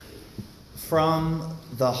from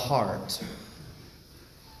the heart.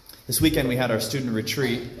 This weekend we had our student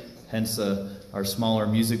retreat, hence our smaller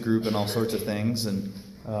music group and all sorts of things. And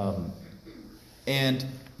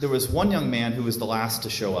there was one young man who was the last to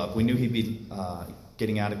show up. We knew he'd be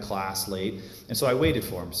getting out of class late, and so I waited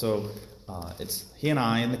for him. So it's he and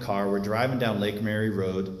I in the car. We're driving down Lake Mary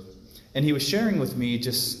Road, and he was sharing with me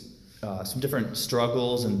just some different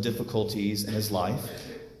struggles and difficulties in his life.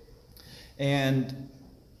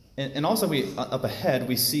 And also we up ahead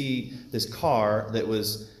we see this car that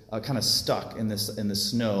was kind of stuck in the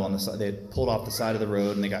snow on the side. They had pulled off the side of the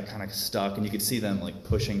road and they got kind of stuck, and you could see them like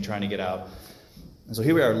pushing, trying to get out. And so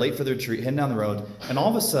here we are, late for the retreat, heading down the road, and all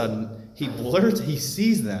of a sudden he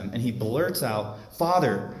sees them and he blurts out,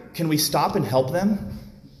 "Father, can we stop and help them?"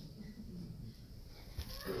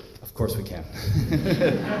 Of course we can.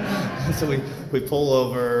 So we pull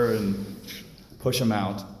over and push him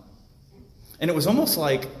out. And it was almost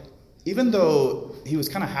like, even though he was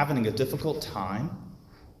kind of having a difficult time,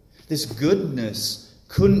 this goodness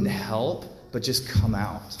couldn't help but just come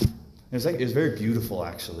out. It was very beautiful,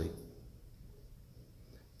 actually.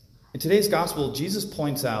 In today's gospel, Jesus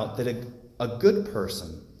points out that a good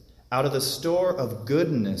person, out of the store of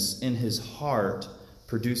goodness in his heart,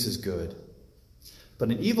 produces good. But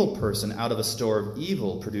an evil person, out of a store of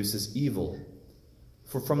evil, produces evil.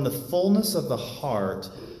 For from the fullness of the heart,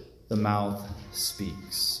 the mouth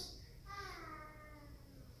speaks.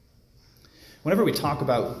 Whenever we talk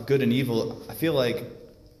about good and evil, I feel like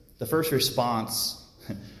the first response,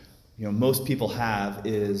 most people have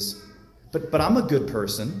is, but I'm a good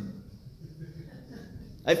person.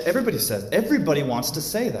 Everybody wants to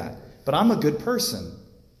say that, but I'm a good person.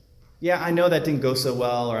 Yeah, I know that didn't go so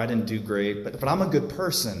well, or I didn't do great, but I'm a good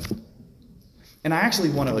person. And I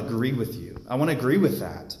actually want to agree with you. I want to agree with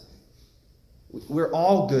that. We're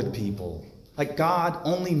all good people. Like, God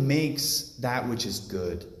only makes that which is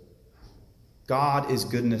good. God is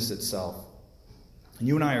goodness itself. And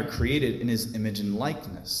you and I are created in his image and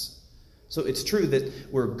likeness. So it's true that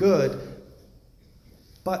we're good,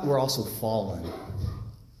 but we're also fallen.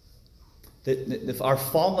 That if our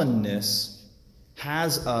fallenness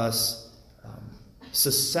has us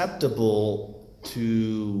susceptible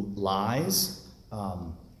to lies,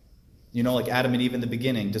 like Adam and Eve in the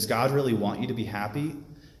beginning. Does God really want you to be happy?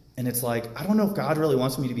 And it's like, I don't know if God really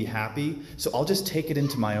wants me to be happy, so I'll just take it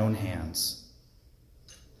into my own hands.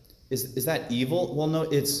 Is that evil? Well, no,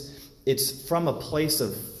 it's from a place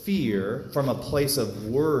of fear, from a place of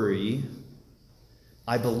worry.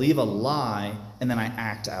 I believe a lie, and then I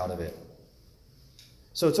act out of it.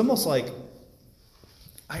 So it's almost like,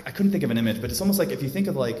 I couldn't think of an image, but it's almost like if you think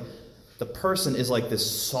of like the person is like this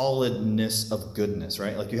solidness of goodness,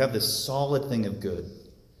 right? Like you have this solid thing of good.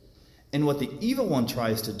 And what the evil one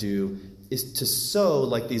tries to do is to sow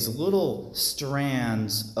like these little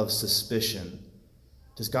strands of suspicion.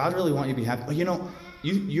 Does God really want you to be happy?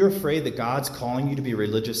 You're afraid that God's calling you to be a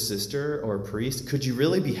religious sister or a priest. Could you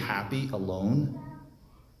really be happy alone?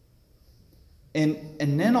 And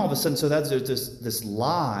then all of a sudden, so there's this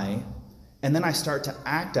lie, and then I start to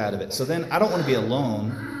act out of it. So then I don't want to be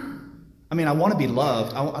alone. I mean, I want to be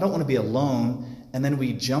loved. I don't want to be alone. And then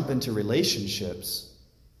we jump into relationships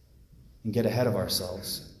and get ahead of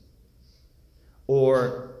ourselves.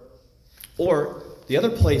 Or the other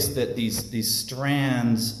place that these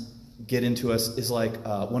strands get into us is like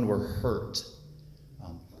when we're hurt.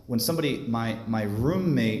 When somebody, my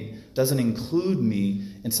roommate, doesn't include me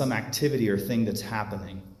in some activity or thing that's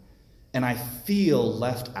happening, and I feel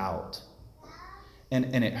left out.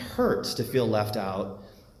 And it hurts to feel left out.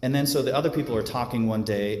 And then so the other people are talking one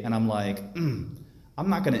day, and I'm like, I'm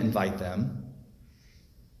not going to invite them.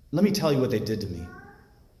 Let me tell you what they did to me.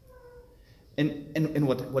 And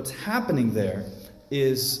what's happening there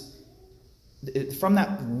is, from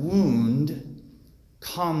that wound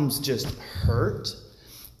comes just hurt.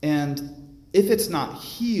 And if it's not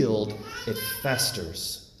healed, it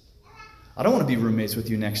festers. I don't want to be roommates with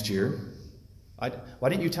you next year. Why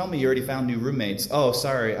didn't you tell me you already found new roommates? Oh,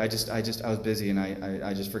 sorry, I was busy and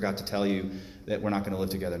I just forgot to tell you that we're not going to live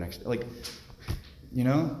together next year. Like,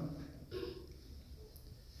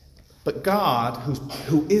 But God,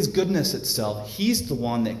 who is goodness itself, he's the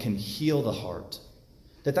one that can heal the heart.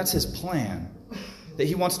 That's his plan. That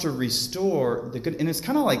he wants to restore the good. And it's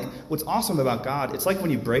kind of like, what's awesome about God, it's like when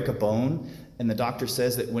you break a bone and the doctor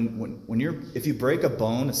says that if you break a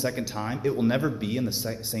bone a second time, it will never be in the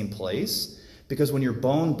same place. Because when your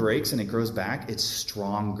bone breaks and it grows back, it's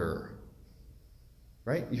stronger.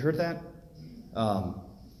 Right? You heard that?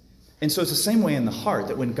 And so it's the same way in the heart,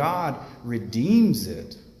 that when God redeems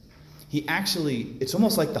it, it's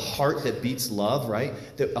almost like the heart that beats love, right?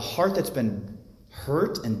 A heart that's been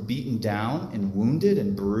hurt and beaten down and wounded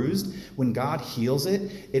and bruised, when God heals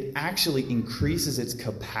it, it actually increases its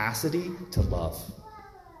capacity to love.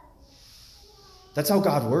 That's how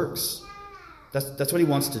God works. That's what he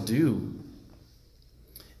wants to do.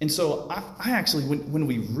 And so I actually, when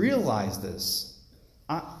we realize this,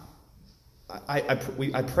 I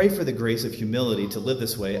pray for the grace of humility to live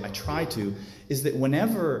this way. I try to, is that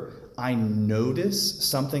whenever I notice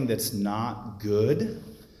something that's not good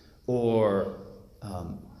or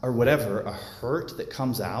whatever, a hurt that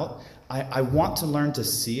comes out, I want to learn to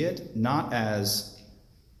see it not as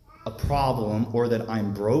a problem or that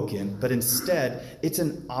I'm broken, but instead it's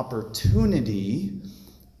an opportunity,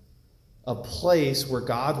 a place where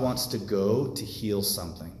God wants to go to heal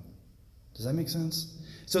something. Does that make sense?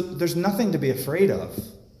 So there's nothing to be afraid of.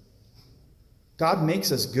 God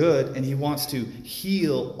makes us good, and he wants to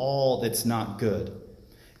heal all that's not good.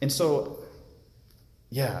 And so,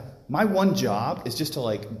 yeah, my one job is just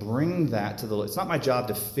to bring that to the Lord. It's not my job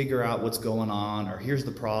to figure out what's going on or here's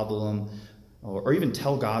the problem or even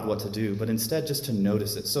tell God what to do, but instead just to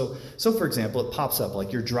notice it. So for example, it pops up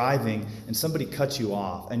like you're driving and somebody cuts you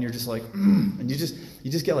off and you're just like, and you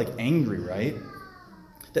just get angry, right?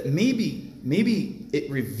 That maybe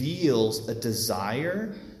it reveals a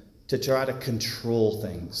desire to try to control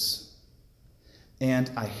things.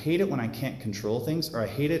 And I hate it when I can't control things, or I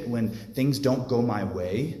hate it when things don't go my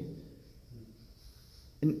way.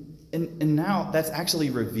 And now that's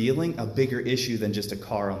actually revealing a bigger issue than just a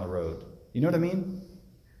car on the road. You know what I mean?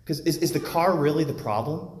 Because is the car really the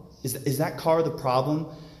problem? Is that car the problem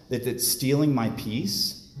that's stealing my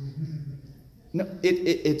peace? No,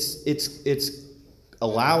 it's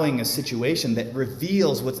allowing a situation that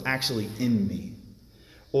reveals what's actually in me.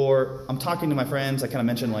 Or I'm talking to my friends, I kind of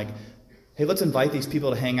mentioned hey, let's invite these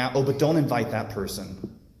people to hang out. Oh, but don't invite that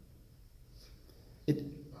person.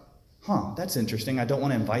 That's interesting. I don't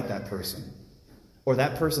want to invite that person. Or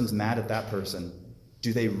that person's mad at that person.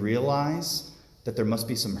 Do they realize that there must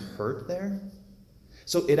be some hurt there?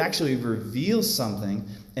 So it actually reveals something,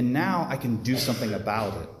 and now I can do something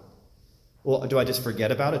about it. Well, do I just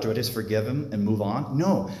forget about it? Do I just forgive him and move on?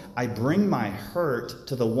 No, I bring my hurt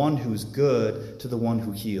to the one who's good, to the one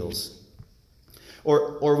who heals.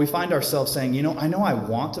 Or we find ourselves saying, I know I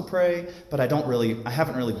want to pray, but I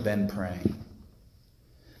haven't really been praying.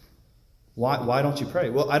 Why don't you pray?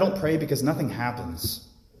 Well, I don't pray because nothing happens.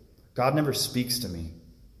 God never speaks to me.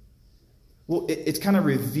 Well, it's kind of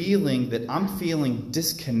revealing that I'm feeling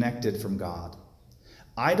disconnected from God.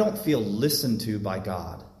 I don't feel listened to by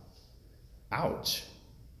God. Ouch.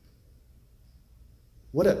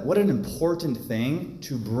 What an important thing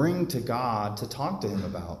to bring to God to talk to him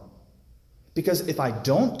about. Because if I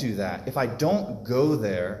don't do that, if I don't go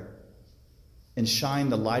there and shine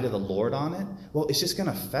the light of the Lord on it, well, it's just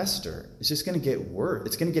going to fester. It's just going to get worse.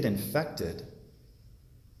 It's going to get infected.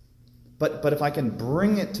 But if I can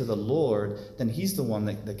bring it to the Lord, then he's the one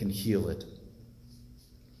that can heal it.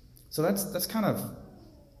 So that's kind of,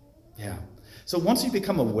 yeah. So once you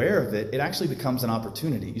become aware of it, it actually becomes an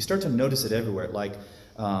opportunity. You start to notice it everywhere.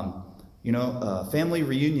 Family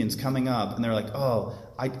reunions coming up, and they're like, oh,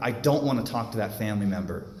 I don't want to talk to that family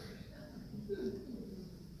member.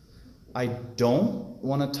 I don't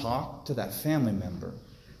want to talk to that family member.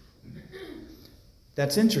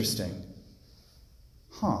 That's interesting.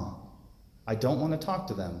 I don't want to talk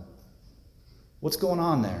to them. What's going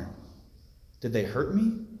on there? Did they hurt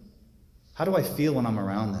me? How do I feel when I'm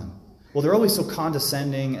around them? Well, they're always so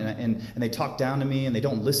condescending and they talk down to me and they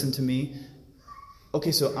don't listen to me.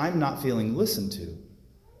 Okay, so I'm not feeling listened to.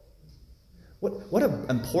 What an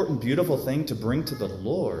important, beautiful thing to bring to the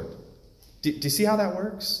Lord. Do you see how that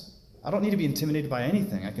works? I don't need to be intimidated by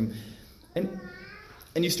anything. And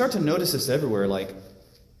you start to notice this everywhere.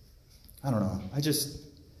 I don't know.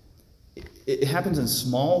 It happens in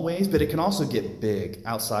small ways, but it can also get big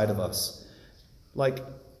outside of us.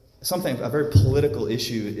 A very political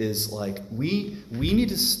issue is we need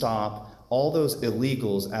to stop all those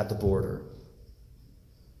illegals at the border.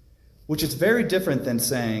 Which is very different than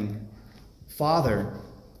saying, Father,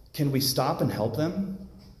 can we stop and help them?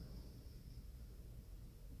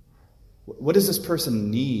 What does this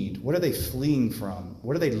person need? What are they fleeing from?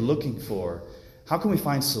 What are they looking for? How can we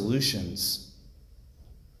find solutions?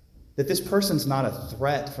 That this person's not a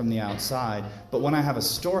threat from the outside, but when I have a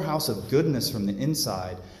storehouse of goodness from the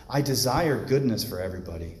inside, I desire goodness for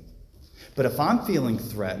everybody. But if I'm feeling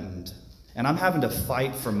threatened and I'm having to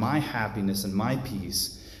fight for my happiness and my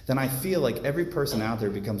peace, then I feel like every person out there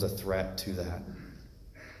becomes a threat to that.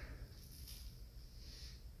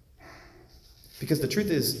 Because the truth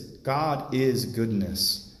is, God is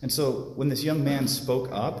goodness. And so when this young man spoke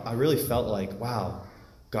up, I really felt like, wow,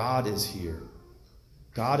 God is here.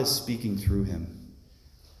 God is speaking through him.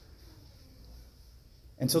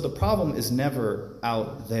 And so the problem is never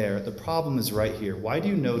out there. The problem is right here. Why do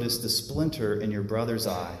you notice the splinter in your brother's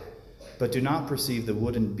eye, but do not perceive the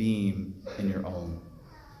wooden beam in your own?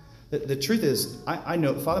 The truth is, I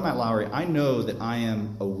know, Father Matt Lowry, I know that I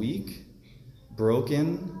am a weak,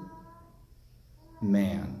 broken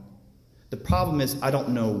man. The problem is I don't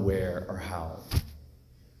know where or how.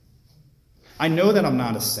 I know that I'm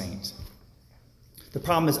not a saint. The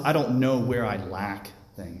problem is I don't know where I lack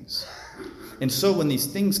things. And so when these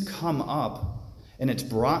things come up and it's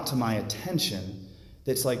brought to my attention,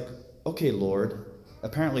 it's like, okay, Lord,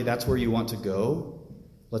 apparently that's where you want to go.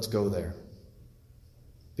 Let's go there.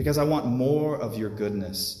 Because I want more of your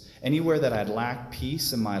goodness. Anywhere that I'd lack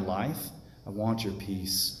peace in my life, I want your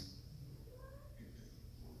peace.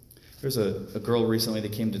 There's a girl recently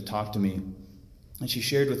that came to talk to me, and she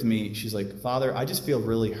shared with me, she's like, Father, I just feel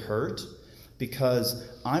really hurt because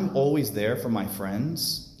I'm always there for my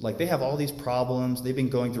friends. Like, they have all these problems, they've been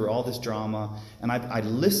going through all this drama, and I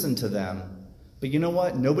listen to them. But you know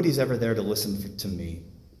what? Nobody's ever there to listen to me.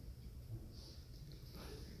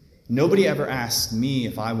 Nobody ever asks me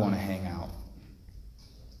if I want to hang out.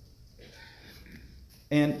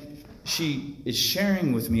 And she is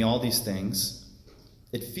sharing with me all these things.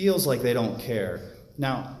 It feels like they don't care.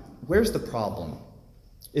 Now, where's the problem?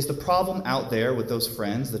 Is the problem out there with those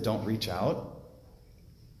friends that don't reach out?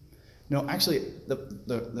 No, actually,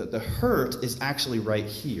 the hurt is actually right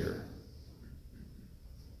here.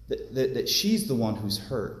 That she's the one who's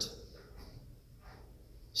hurt.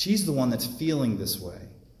 She's the one that's feeling this way.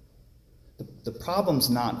 The problem's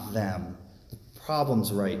not them. The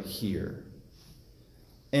problem's right here.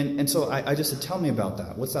 And so I just said, tell me about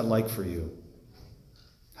that. What's that like for you?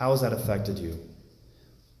 How has that affected you?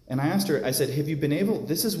 And I asked her, I said, have you been able,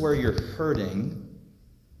 this is where you're hurting,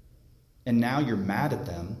 and now you're mad at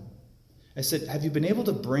them. I said, have you been able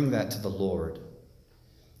to bring that to the Lord?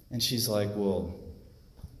 And she's like, well,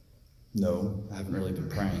 no, I haven't really been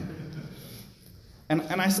praying. And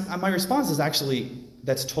my response is actually,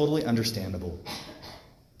 that's totally understandable.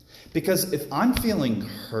 Because if I'm feeling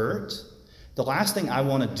hurt, the last thing I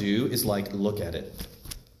want to do is look at it.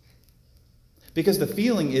 Because the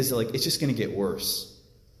feeling is it's just going to get worse.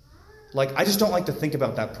 I just don't like to think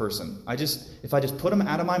about that person. If I just put them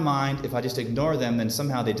out of my mind, if I just ignore them, then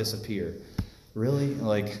somehow they disappear. Really?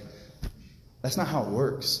 That's not how it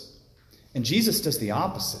works. And Jesus does the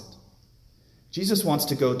opposite. Jesus wants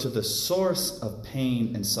to go to the source of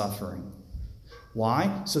pain and suffering.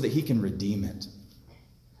 Why? So that he can redeem it.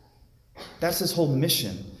 That's his whole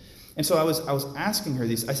mission. And so I was asking her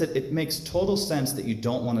these. I said, it makes total sense that you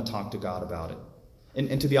don't want to talk to God about it.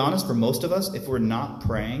 And to be honest, for most of us, if we're not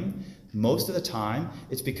praying, most of the time,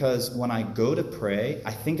 it's because when I go to pray,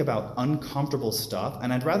 I think about uncomfortable stuff,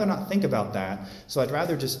 and I'd rather not think about that, so I'd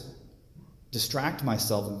rather just distract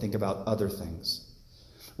myself and think about other things.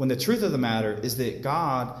 When the truth of the matter is that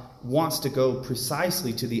God wants to go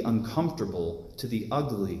precisely to the uncomfortable, to the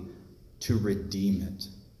ugly, to redeem it.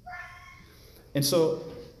 And so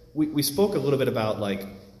we spoke a little bit about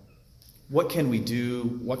what can we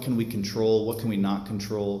do? What can we control? What can we not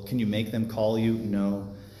control? Can you make them call you?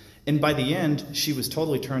 No. And by the end, she was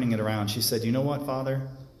totally turning it around. She said, you know what, Father?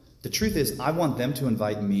 The truth is, I want them to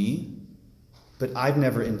invite me, but I've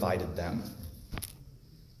never invited them.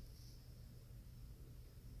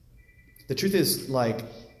 The truth is,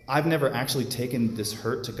 I've never actually taken this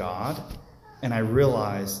hurt to God, and I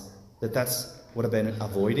realize that that's what I've been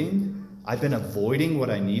avoiding. I've been avoiding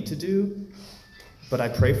what I need to do, but I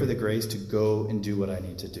pray for the grace to go and do what I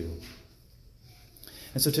need to do.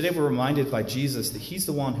 And so today we're reminded by Jesus that he's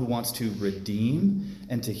the one who wants to redeem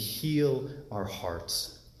and to heal our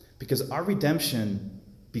hearts. Because our redemption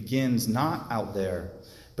begins not out there,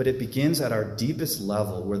 but it begins at our deepest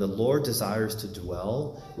level where the Lord desires to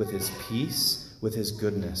dwell with his peace, with his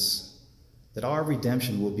goodness. That our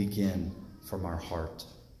redemption will begin from our heart.